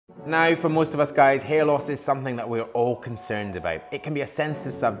Now, for most of us guys, hair loss is something that we're all concerned about. It can be a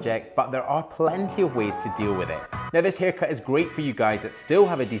sensitive subject, but there are plenty of ways to deal with it. Now, this haircut is great for you guys that still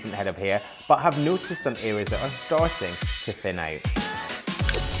have a decent head of hair, but have noticed some areas that are starting to thin out.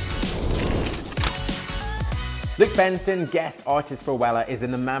 Luke Benson, guest artist for Wella, is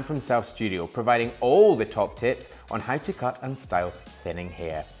in the Man for Himself studio, providing all the top tips on how to cut and style thinning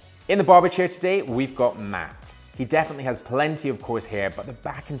hair. In the barber chair today, we've got Matt. He definitely has plenty of coarse hair, but the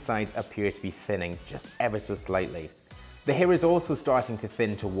back and sides appear to be thinning just ever so slightly. The hair is also starting to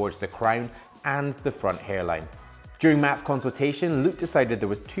thin towards the crown and the front hairline. During Matt's consultation, Luke decided there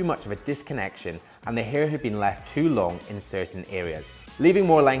was too much of a disconnection and the hair had been left too long in certain areas. Leaving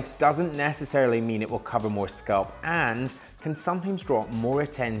more length doesn't necessarily mean it will cover more scalp and can sometimes draw more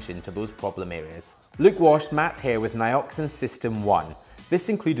attention to those problem areas. Luke washed Matt's hair with Nioxin System 1. This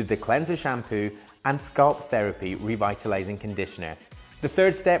included the cleanser shampoo and scalp therapy revitalizing conditioner. The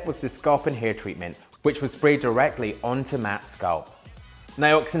third step was the scalp and hair treatment, which was sprayed directly onto Matt's scalp.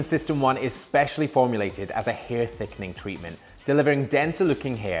 Nioxin System 1 is specially formulated as a hair thickening treatment, delivering denser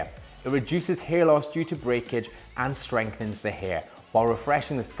looking hair. It reduces hair loss due to breakage and strengthens the hair, while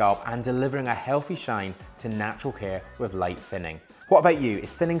refreshing the scalp and delivering a healthy shine to natural hair with light thinning. What about you?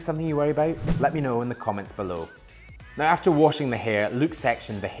 Is thinning something you worry about? Let me know in the comments below. Now, after washing the hair, Luke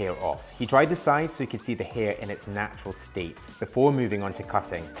sectioned the hair off. He dried the sides so he could see the hair in its natural state before moving on to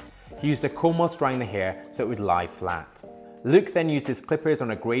cutting. He used a comb whilst drying the hair so it would lie flat. Luke then used his clippers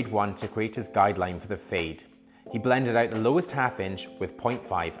on a grade 1 to create his guideline for the fade. He blended out the lowest ½ inch with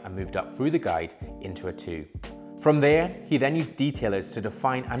 0.5 and moved up through the guide into a 2. From there, he then used detailers to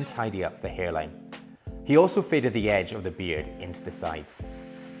define and tidy up the hairline. He also faded the edge of the beard into the sides.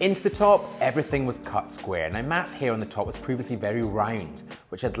 Into the top, everything was cut square. Now, Matt's hair on the top was previously very round,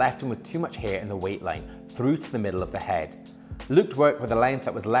 which had left him with too much hair in the weight line through to the middle of the head. Luke worked with the length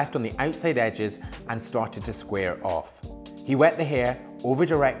that was left on the outside edges and started to square off. He wet the hair,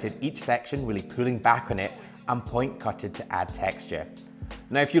 over-directed each section, really pulling back on it, and point cutted to add texture.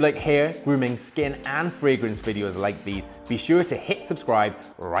 Now, if you like hair, grooming, skin, and fragrance videos like these, be sure to hit subscribe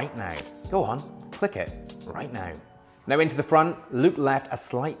right now. Go on, click it right now. Now, into the front, Luke left a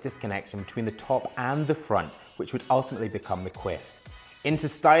slight disconnection between the top and the front, which would ultimately become the quiff. Into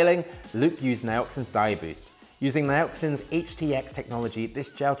styling, Luke used Nioxin's Dye Boost. Using Nioxin's HTX technology, this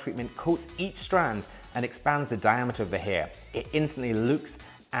gel treatment coats each strand and expands the diameter of the hair. It instantly looks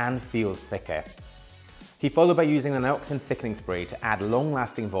and feels thicker. He followed by using the Nioxin thickening spray to add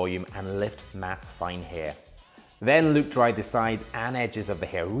long-lasting volume and lift Matt's fine hair. Then Luke dried the sides and edges of the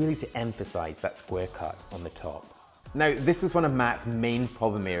hair, really to emphasize that square cut on the top. Now, this was one of Matt's main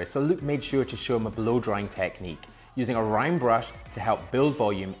problem areas, so Luke made sure to show him a blow-drying technique, using a round brush to help build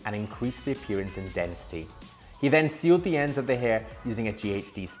volume and increase the appearance and density. He then sealed the ends of the hair using a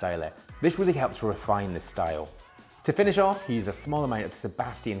GHD styler. This really helps refine the style. To finish off, he used a small amount of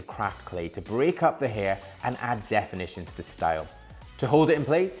Sebastian craft clay to break up the hair and add definition to the style. To hold it in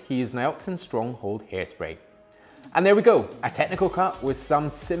place, he used Nioxin Stronghold Hairspray. And there we go, a technical cut with some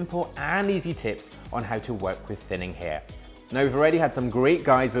simple and easy tips on how to work with thinning hair. Now, we've already had some great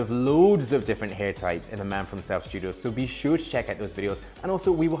guys with loads of different hair types in the Man for Himself studio, so be sure to check out those videos. And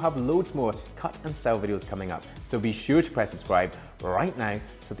also, we will have loads more cut and style videos coming up, so be sure to press subscribe right now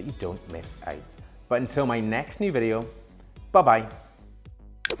so that you don't miss out. But until my next new video, bye-bye.